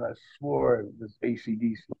eyes and I swore it was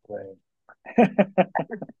AC/DC playing."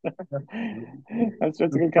 that's a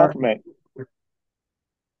good compliment.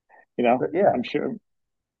 But yeah, I'm sure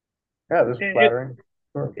yeah, this is it, flattering.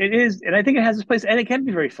 Sure. it is, and I think it has its place, and it can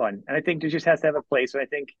be very fun. And I think it just has to have a place. And I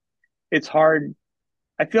think it's hard.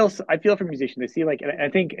 I feel for musicians. They see like, and I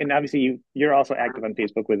think, and obviously you're also active on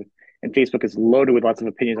Facebook and Facebook is loaded with lots of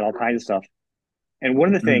opinions on all kinds of stuff. And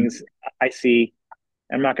one of the Mm. things I see,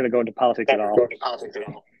 I'm not going to go into politics at all,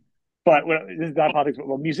 but this is not politics. But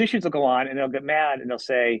well, musicians will go on and they'll get mad and they'll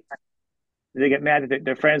say they get mad that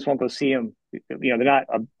their friends won't go see them. They're not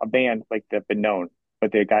a band like they've been known,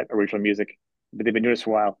 but they got original music, but they've been doing this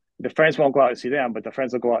for a while. The friends won't go out and see them, but the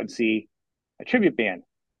friends will go out and see a tribute band.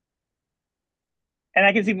 And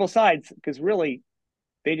I can see both sides because really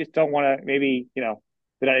they just don't want to. Maybe they're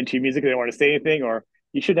not into your music, they don't want to say anything, or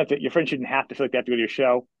you shouldn't have to. Your friends shouldn't have to feel like they have to go to your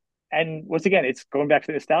show. And once again, it's going back to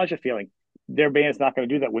the nostalgia feeling. Their band's not going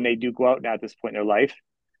to do that when they do go out now at this point in their life.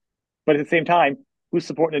 But at the same time, who's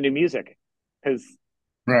supporting the new music? Because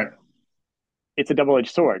Right. it's a double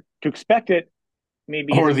edged sword. To expect it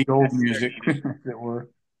maybe Or isn't the old necessary. music that were.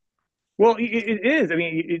 Well, it is. I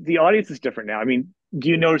mean, the audience is different now. I mean, do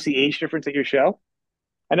you notice the age difference at your show?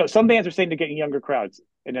 I know some bands are saying they're getting younger crowds,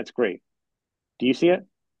 and that's great. Do you see it?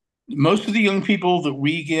 Most of the young people that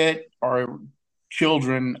we get are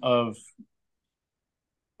children of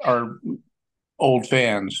our old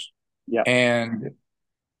fans. Yeah. And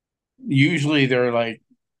usually they're like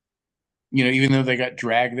even though they got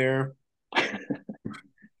dragged there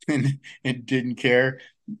and didn't care,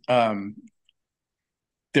 um,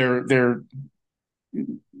 they're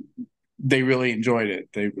they really enjoyed it.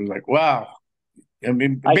 They were like, "Wow." I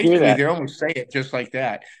mean, I hear basically, that. they almost say it just like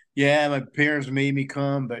that. Yeah, my parents made me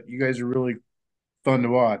come, but you guys are really fun to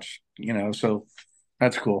watch. So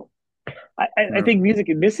that's cool. I Yeah. think music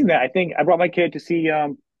is missing that. I think I brought my kid to see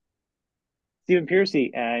Stephen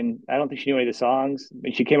Piercy, and I don't think she knew any of the songs.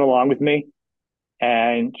 And she came along with me,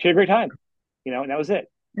 and she had a great time. And that was it.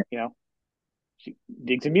 You know, she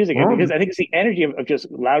digs the music Well, because I think it's the energy of just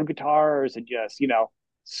loud guitars and just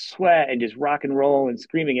sweat and just rock and roll and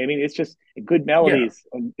screaming. I mean, it's just good yeah. melodies,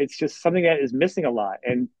 and it's just something that is missing a lot,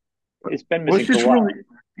 and it's been Well, it's missing for a just really, while.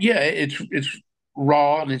 yeah, it's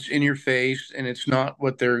raw and it's in your face and it's not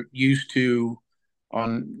what they're used to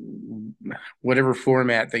on whatever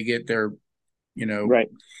format they get their, you know, Right?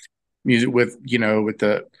 music with, with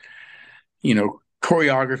the,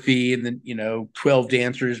 choreography and then, 12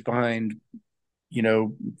 dancers behind,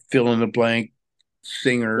 fill in the blank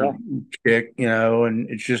singer Yeah. chick, and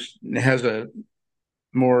it has a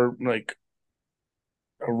more like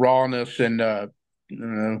a rawness and I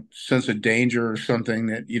don't know, sense of danger or something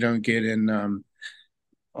that you don't get in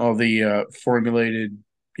all the formulated,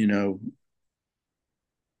 you know,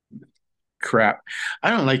 crap. I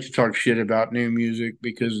don't like to talk shit about new music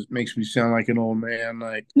because it makes me sound like an old man.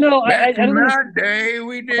 Like No, I back I in don't think my day,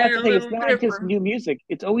 we did that's the a thing. It's little not just different. new music.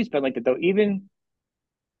 It's always been like that, though. Even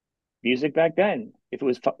music back then, if it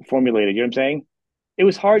was formulated, you know what I'm saying? It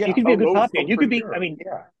was hard. You Yeah. could be a Oh, good oh, pop band. You for could be. I sure. mean,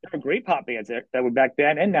 Yeah. there were great pop bands that were back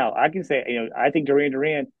then and now. I can say, I think Duran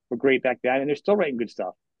Duran were great back then, and they're still writing good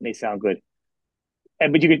stuff, and they sound good.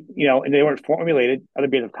 And but you could, and they weren't formulated. Other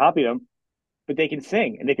bands have copied them, but they can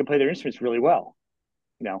sing and they can play their instruments really well.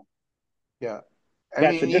 You know, Yeah. I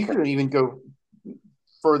that's the mean, you could difference. even go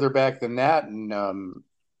further back than that, and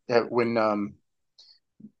when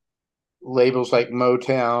labels like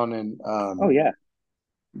Motown and Oh yeah,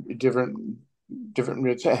 different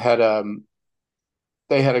different had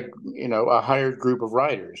they had a hired group of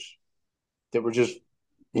writers that were just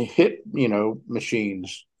hit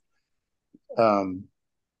machines. Um,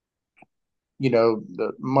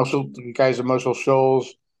 the guys at Muscle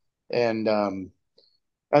Shoals, and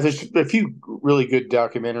there's a few really good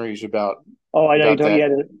documentaries Oh, I know you about told that yeah.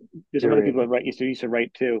 There's some other people period. that write used to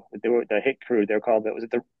write too. But they were the hit crew. They're called. Was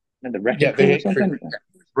it the Wrecking Yeah, the Crew or hit crew, something?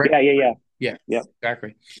 right? Yeah, yeah, yeah. Yeah, Yep.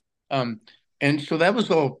 exactly. Um, and so that was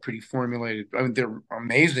all pretty formulated. I mean, they're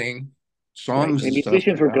amazing Right. songs And the and stuff.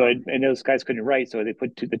 musicians were good, and those guys couldn't write, so they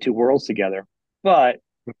put the two worlds together. But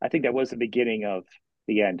I think that was the beginning of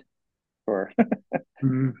the end for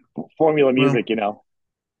Mhm. formula Well, music.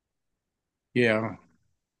 yeah.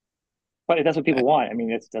 But if that's what people want, I mean,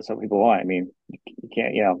 that's what people want. I mean, you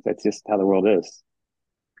can't. That's just how the world is.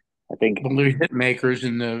 I think. Well, they're hit makers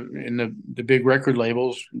in the big record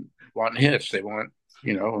labels want hits. They want,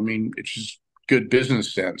 I mean, it's just good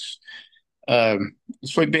business sense.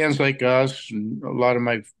 It's like bands like us and a lot of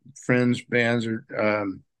my friends' bands are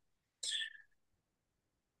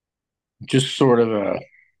just sort of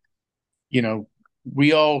you know,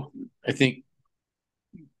 we all, I think,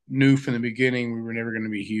 knew from the beginning we were never going to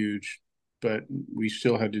be huge, but we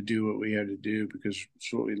still had to do what we had to do because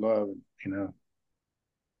it's what we love, you know.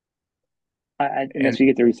 And And that's where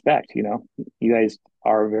you get the respect. You guys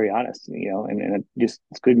are very honest. And it's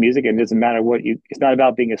good music, and it doesn't matter what you. It's not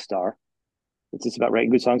about being a star. It's just about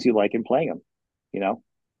writing good songs you like and playing them. You know,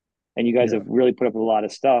 and you guys yeah, have really put up a lot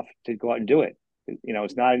of stuff to go out and do it.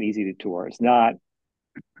 It's not an easy tour. It's not.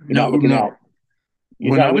 You're not no, looking no. out.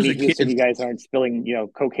 You're When I not was Whitney a Houston. kid, You guys aren't spilling,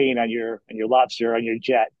 cocaine on your lobster on your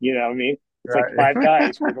jet. You know what I mean? It's like right? five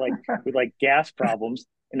guys with gas problems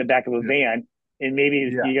in the back of a Yeah, van, and maybe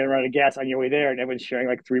yeah. you're gonna run out of gas on your way there, and everyone's sharing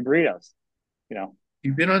like three burritos. You know,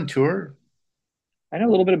 You've been on tour? I know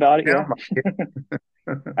a little bit about it. Yeah,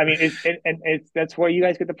 Yeah, I mean, it's that's why you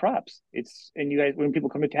guys get the props. And you guys when people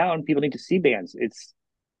come to town, people need to see bands. It's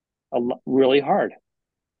really hard.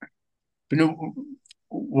 but no,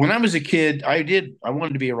 when I was a kid, I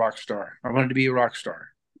wanted to be a rock star. I wanted to be a rock star.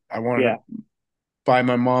 I wanted Yeah, to buy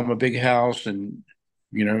my mom a big house and,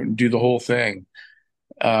 do the whole thing.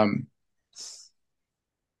 Um,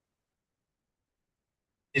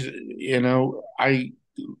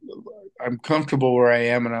 I'm comfortable where I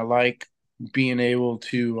am and I like being able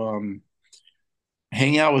to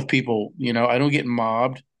hang out with people. I don't get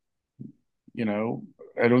mobbed, you know,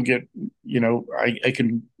 I don't get, I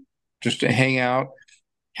can just hang out,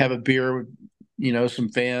 have a beer with, some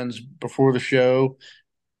fans before the show,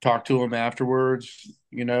 talk to them afterwards,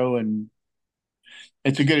 and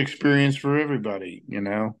it's a good experience for everybody.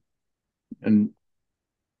 and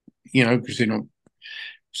because they don't.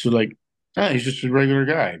 So like, he's just a regular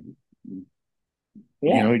guy.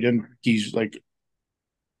 Yeah. He doesn't. He's like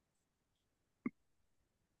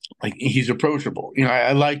he's approachable.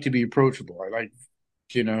 I like to be approachable. I like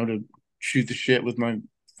to shoot the shit with my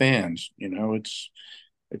fans.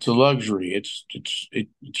 It's a luxury. It's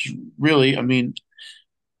really. I mean,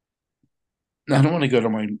 I don't want to go to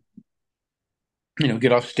my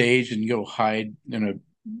get off stage and go hide in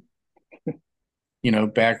a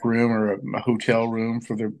back room or a hotel room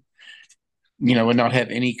for the and not have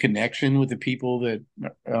any connection with the people that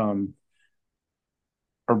um,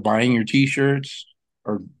 are buying your t-shirts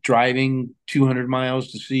or driving 200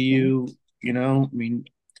 miles to see you. I mean,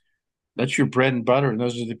 that's your bread and butter, and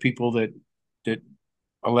those are the people that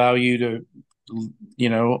allow you to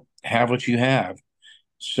have what you have.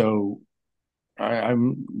 So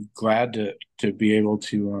I'm glad to be able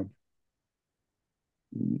to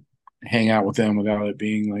hang out with them without it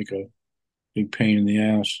being like a big pain in the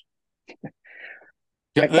ass.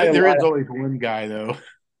 Yeah, I find a there lot is of, always one guy though.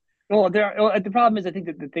 well, the problem is, I think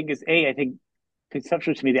that the thing is, I think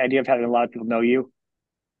conceptually to me, the idea of having a lot of people know you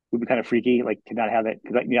would be kind of freaky, like to not have it.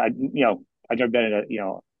 Because, I've never been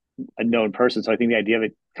in a known person. So I think the idea of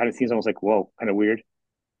it kind of seems almost like, whoa, kind of weird.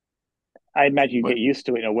 I imagine you But get used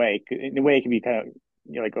to it in a way. In a way, it can be kind of,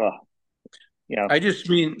 you're like, oh, you know, I just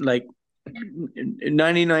mean like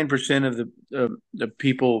 99% of the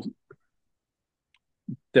people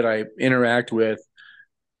that I interact with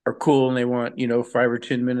are cool and they want 5 or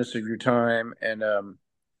 10 minutes of your time and a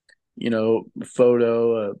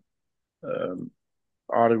photo,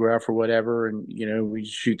 autograph or whatever, and we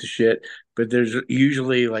shoot the shit. But there's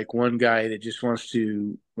usually like one guy that just wants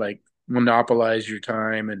to like monopolize your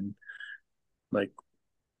time and like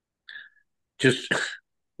just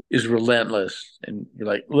is relentless. And you're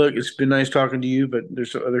like, look, it's been nice talking to you, but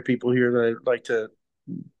there's other people here that I'd like to,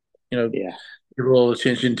 yeah, give a little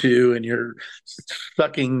attention to, and you're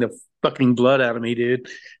sucking the fucking blood out of me, dude.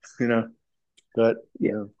 You know, but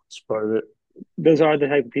yeah. it's part of it. Those are the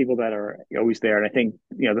type of people that are always there. And I think,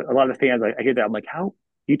 a lot of the fans, I hear that. I'm like, how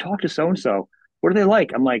you talk to so and so? What are they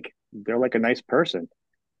like? I'm like, they're like a nice person.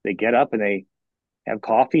 They get up and they have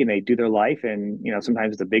coffee and they do their life. And,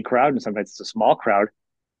 sometimes it's a big crowd and sometimes it's a small crowd.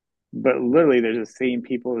 But literally, there's the same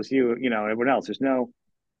people as you, everyone else. I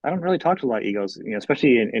don't really talk to a lot of egos,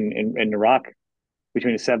 especially in the rock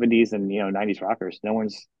between the 70s and, 90s rockers. A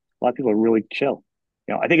lot of people are really chill.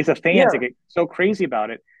 I think it's the fans that Yeah. get so crazy about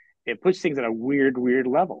it. It puts things at a weird, weird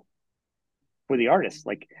level for the artists.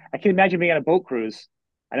 Like I can imagine being on a boat cruise.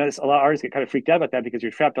 I know a lot of artists get kind of freaked out about that because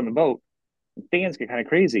you're trapped on the boat. And fans get kind of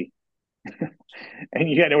crazy, and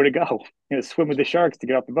you got nowhere to go. Swim with the sharks to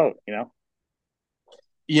get off the boat.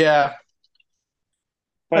 Yeah.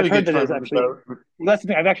 But Have I've a heard good that time there's on the actually, boat. well, that's the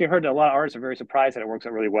thing. I've actually heard that a lot of artists are very surprised that it works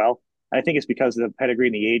out really well. And I think it's because of the pedigree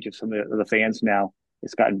and the age of some of the fans now.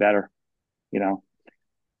 It's gotten better. You know,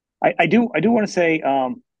 I do want to say,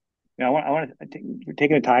 I want to for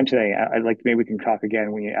taking the time today. I'd like maybe we can talk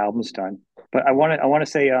again when your album's done. But I want to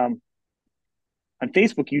say, on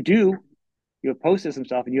Facebook, you have posted some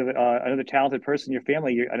stuff, and you have another talented person in your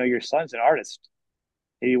family. I know your son's an artist.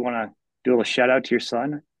 Maybe you want to do a little shout out to your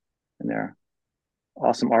son and their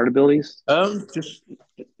awesome art abilities. Just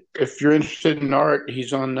if you're interested in art,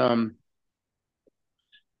 he's on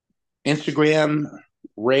Instagram,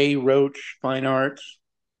 Ray Roach Fine Arts,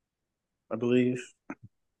 I believe.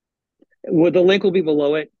 Well, the link will be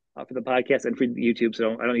below it for the podcast and for YouTube,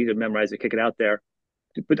 so I don't need to memorize it. Kick it out there.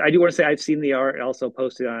 But I do want to say I've seen the art also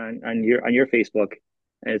posted on your Facebook,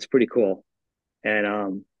 and it's pretty cool.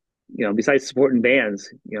 And besides supporting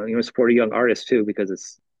bands, you want to support a young artist too because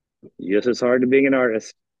it's just as hard to being an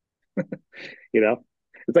artist. You know,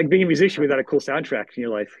 it's like being a musician without a cool soundtrack in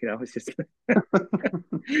your life. It's just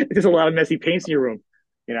it's just a lot of messy paints in your room.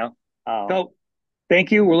 So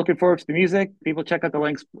thank you. We're looking forward to the music. People check out the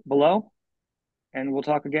links below, and we'll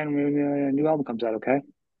talk again when the new album comes out. Okay.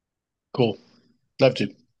 Cool. Love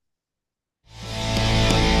to.